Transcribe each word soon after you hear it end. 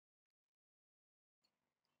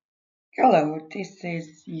Hello, this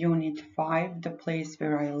is Unit 5, The Place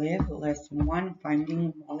Where I Live, Lesson 1,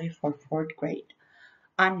 Finding Molly for 4th grade.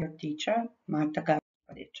 I'm your teacher, Marta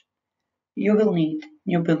Gasparic. You will need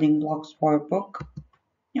new building blocks for a book,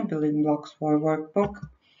 new building blocks for a workbook,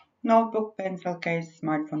 notebook, pencil case,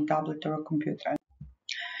 smartphone, tablet or computer.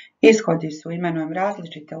 Ishodi su imenujem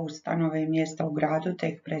različite ustanove i mjesta u gradu te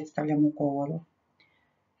ih predstavljam u govoru.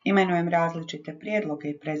 Imenujem različite prijedloge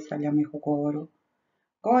i predstavljam ih u govoru.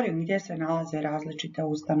 Govorim gdje se nalaze različite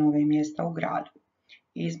ustanove i mjesta u gradu,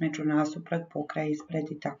 između, nasuprot, pokraj, ispred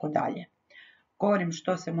i tako dalje. Govorim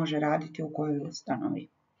što se može raditi u kojoj ustanovi.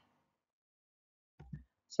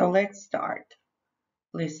 So let's start.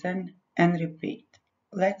 Listen and repeat.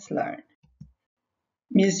 Let's learn.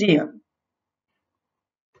 Museum.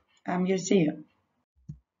 A museum.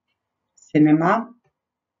 Cinema.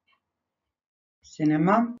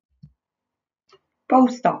 Cinema.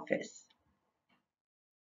 Post office.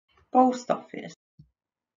 Post office.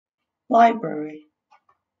 Library.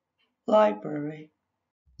 Library.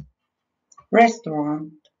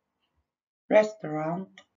 Restaurant.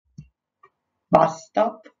 Restaurant. Bus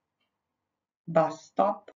stop. Bus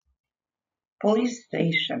stop. Police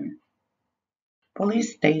station.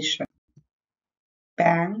 Police station.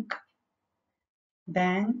 Bank.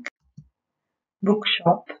 Bank.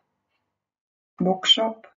 Bookshop.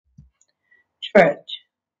 Bookshop. Church.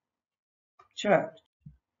 Church.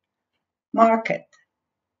 Market.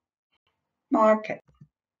 Market.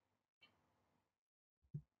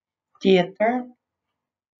 Theater.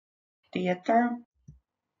 Theater.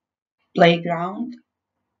 Playground.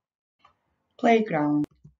 Playground.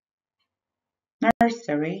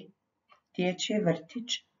 Nursery. Dječji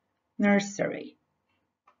vrtić. Nursery.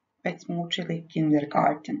 Već smo učili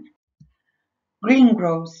kindergarten.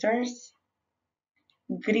 Greengrocers.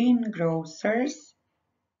 Greengrocers.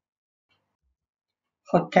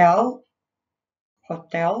 Hotel.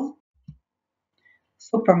 Hotel.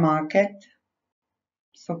 Supermarket.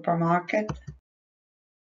 Supermarket.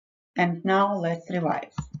 And now let's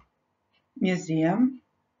revise. Museum.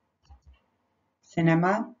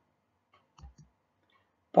 Cinema.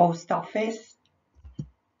 Post office.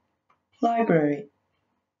 Library.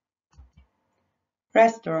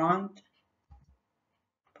 Restaurant.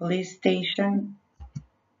 Police station.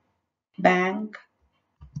 Bank.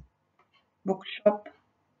 Bookshop.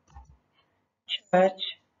 Church.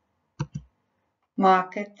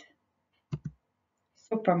 Market.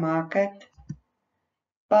 Supermarket.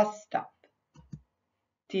 Bus stop.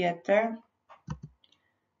 Theater.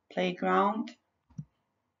 Playground.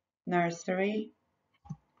 Nursery.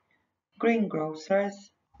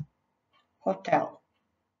 Greengrocers. Hotel.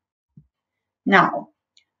 Now,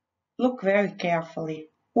 look very carefully.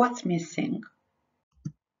 What's missing?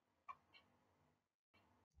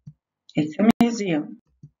 It's a museum.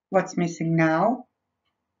 What's missing now?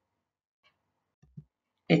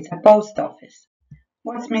 It's a post office.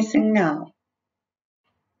 What's missing now?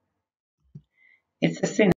 It's a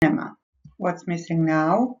cinema. What's missing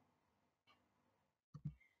now?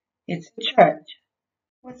 It's a church.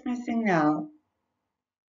 What's missing now?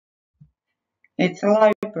 It's a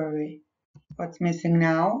library. What's missing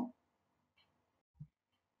now?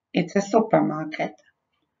 It's a supermarket.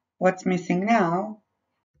 What's missing now?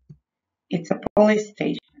 It's a police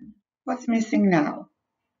station. What's missing now?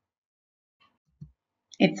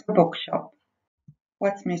 It's a bookshop.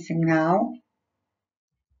 What's missing now?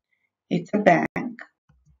 It's a bank.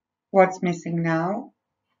 What's missing now?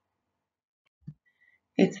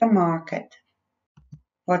 It's a market.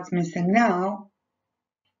 What's missing now?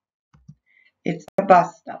 It's a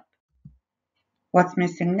bus stop. What's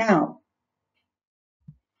missing now?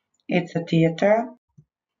 It's a theater.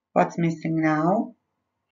 What's missing now?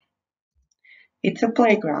 It's a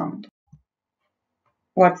playground.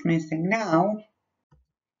 What's missing now?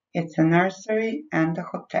 It's a nursery and a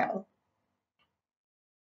hotel.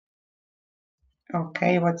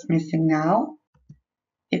 Okay, what's missing now?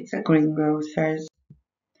 It's a greengrocers.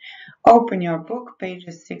 Open your book,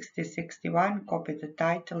 pages 60-61, copy the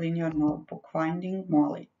title in your notebook, Finding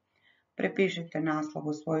Molly. Prepišite naslov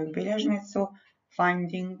u svoju bilježnicu,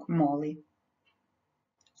 Finding Molly.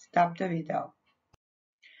 Stop the video.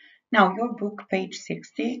 Now your book, page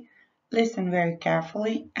 60, listen very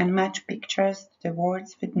carefully and match pictures to the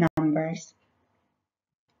words with numbers.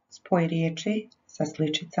 Spoj riječi sa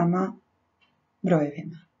sličicama,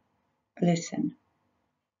 brojevima. Listen.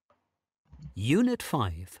 Unit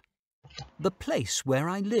 5. The Place Where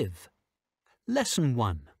I Live. Lesson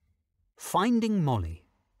 1. Finding Molly.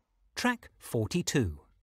 Track 42.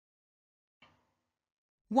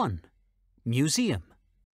 1. Museum.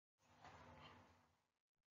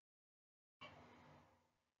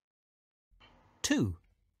 2.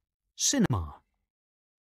 Cinema.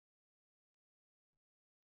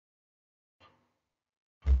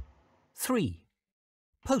 3.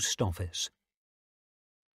 Post office.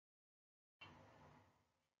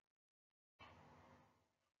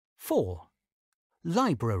 4.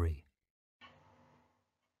 Library.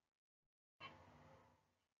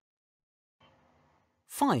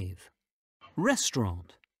 5.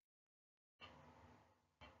 Restaurant.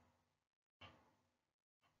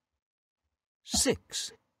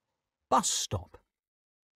 6. Bus stop.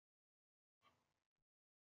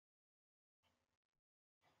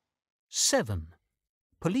 7.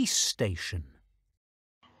 Police station.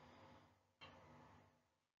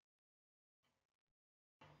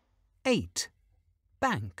 8.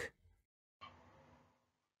 Bank.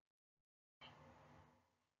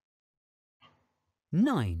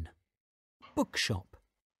 9. Bookshop.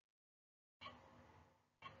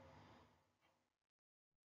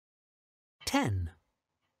 10.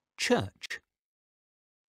 Church.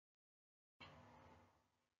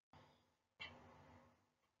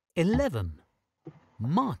 11.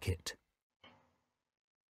 Market.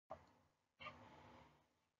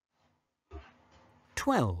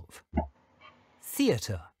 12.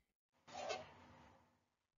 Theatre.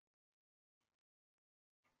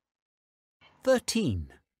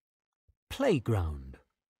 13. Playground.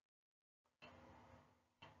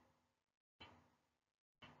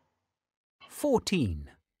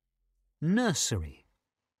 14. Nursery.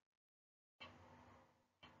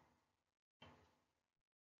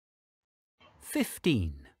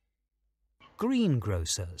 15.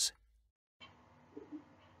 Greengrocers.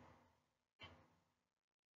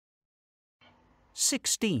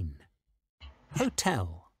 16.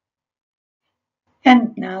 Hotel.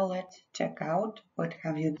 And now let's check out what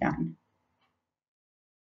have you done.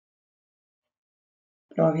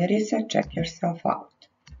 Provjeri se, check yourself out.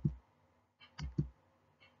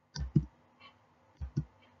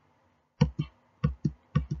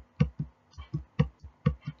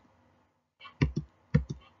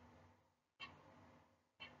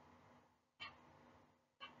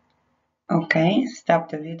 Okay, stop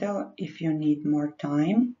the video if you need more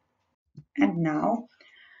time. And now,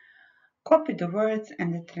 copy the words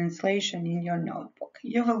and the translation in your notebook.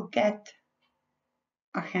 You will get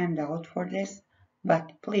a handout for this,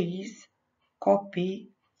 but please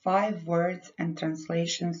copy 5 words and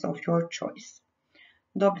translations of your choice.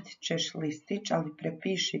 Dobit ćeš listić, ali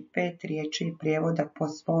prepiši 5 riječi prijevoda po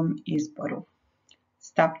svom izboru.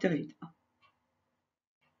 Stop the video.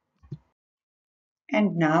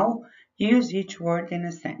 And now, use each word in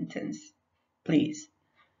a sentence. Please,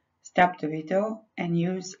 stop the video and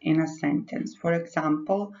use in a sentence. For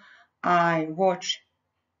example, I watch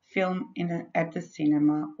film at the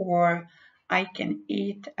cinema, or I can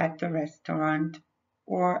eat at the restaurant,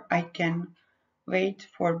 or I can wait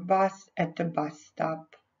for bus at the bus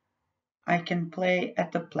stop. I can play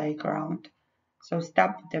at the playground. So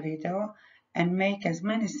stop the video and make as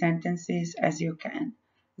many sentences as you can.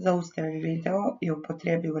 Zaustavi video i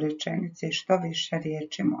upotrebi u rečenici što više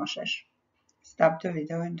riječi možeš. Stop the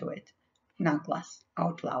video and do it. Naglas,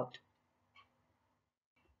 out loud.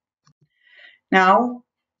 Now,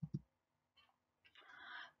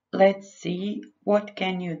 let's see what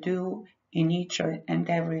can you do in each and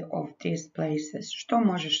every of these places. Što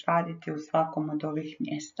možeš raditi u svakom od ovih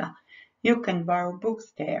mjesta? You can borrow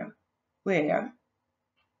books there. Where?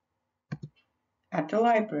 At the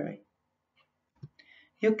library.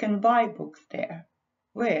 You can buy books there.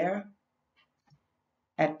 Where?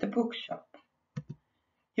 At the bookshop.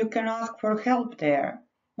 You can ask for help there.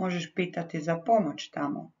 Možeš pitati za pomoć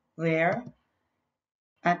tamo. Where?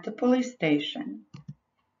 At the police station.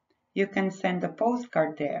 You can send a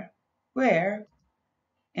postcard there. Where?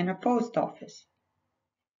 In a post office.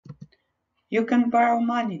 You can borrow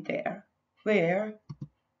money there. Where?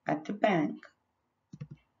 At the bank.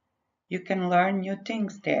 You can learn new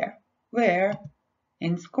things there. Where?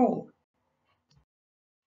 In school.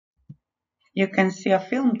 You can see a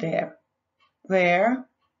film there. Where?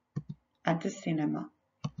 At the cinema.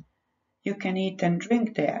 You can eat and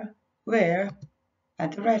drink there. Where?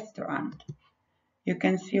 At the restaurant. You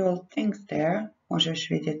can see old things there. Možeš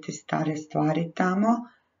vidjeti stare stvari tamo.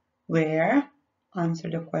 Where? Answer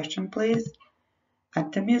the question, please.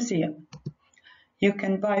 At the museum. You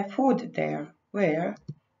can buy food there. Where?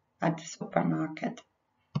 At the supermarket.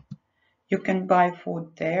 You can buy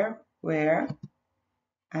food there. Where?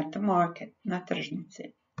 At the market, na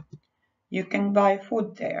tržnici. You can buy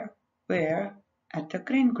food there. Where? At the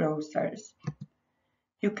greengrocers.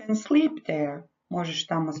 You can sleep there. Možeš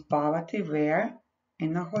tamo spavati. Where?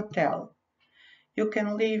 In a hotel. You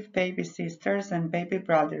can leave baby sisters and baby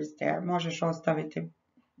brothers there. Možeš ostaviti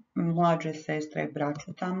mlađe sestre i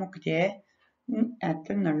braću tamo gdje? At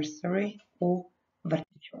the nursery, u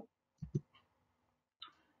vrtiću.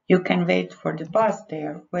 You can wait for the bus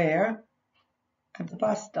there. Where? At the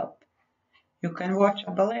bus stop. You can watch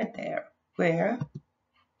a ballet there. Where?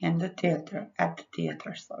 In the theater. At the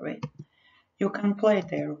theater, sorry. You can play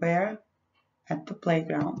there. Where? At the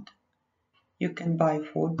playground. You can buy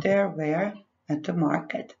food there. Where? At the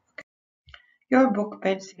market. Okay. Your book,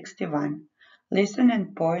 page 61. Listen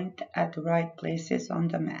and point at the right places on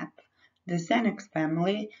the map. The Xenex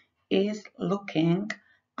family is looking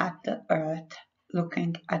at the earth,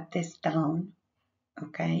 looking at this town.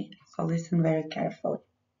 Okay, so listen very carefully.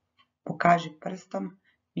 Pokaži prstom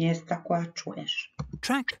mjesta koja čuješ.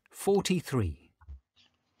 Track 43.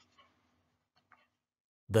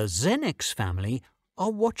 The Xenex family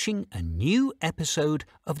are watching a new episode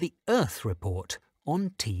of the Earth Report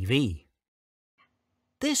on TV.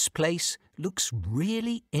 This place looks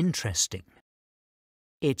really interesting.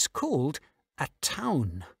 It's called a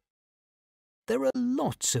town. There are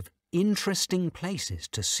lots of interesting places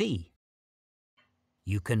to see.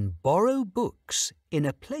 You can borrow books in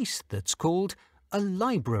a place that's called a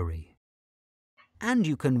library. And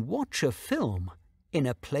you can watch a film in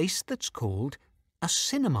a place that's called a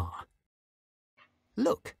cinema.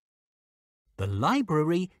 Look, the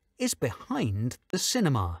library is behind the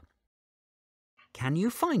cinema. Can you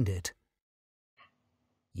find it?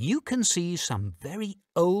 You can see some very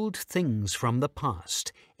old things from the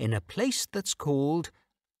past in a place that's called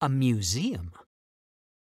a museum.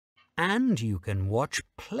 And you can watch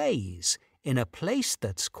plays in a place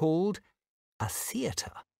that's called a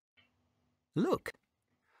theatre. Look,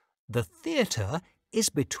 the theatre is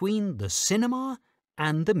between the cinema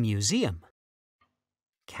and the museum.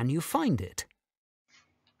 Can you find it?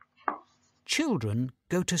 Children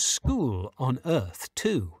go to school on Earth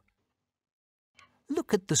too.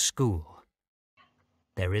 Look at the school.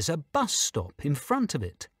 There is a bus stop in front of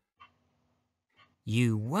it.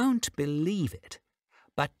 You won't believe it,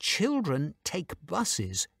 but children take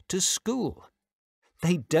buses to school.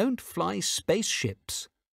 They don't fly spaceships.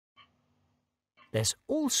 There's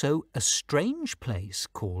also a strange place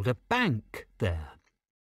called a bank there.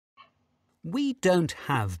 We don't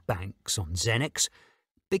have banks on Xenex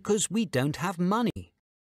because we don't have money.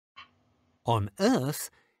 On Earth,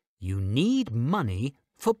 you need money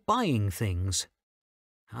for buying things.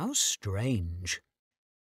 How strange.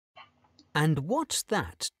 And what's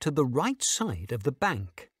that to the right side of the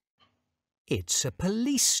bank? It's a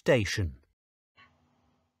police station.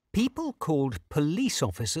 People called police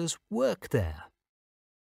officers work there.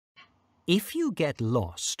 If you get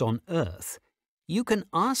lost on Earth, you can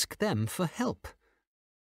ask them for help.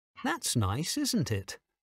 That's nice, isn't it?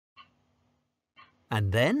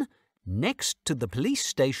 And then, next to the police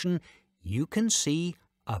station, you can see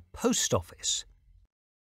a post office.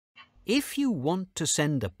 If you want to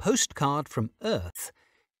send a postcard from Earth,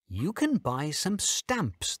 you can buy some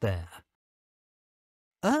stamps there.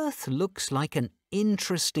 Earth looks like an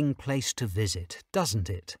interesting place to visit, doesn't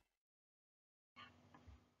it?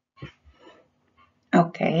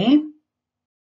 Okay.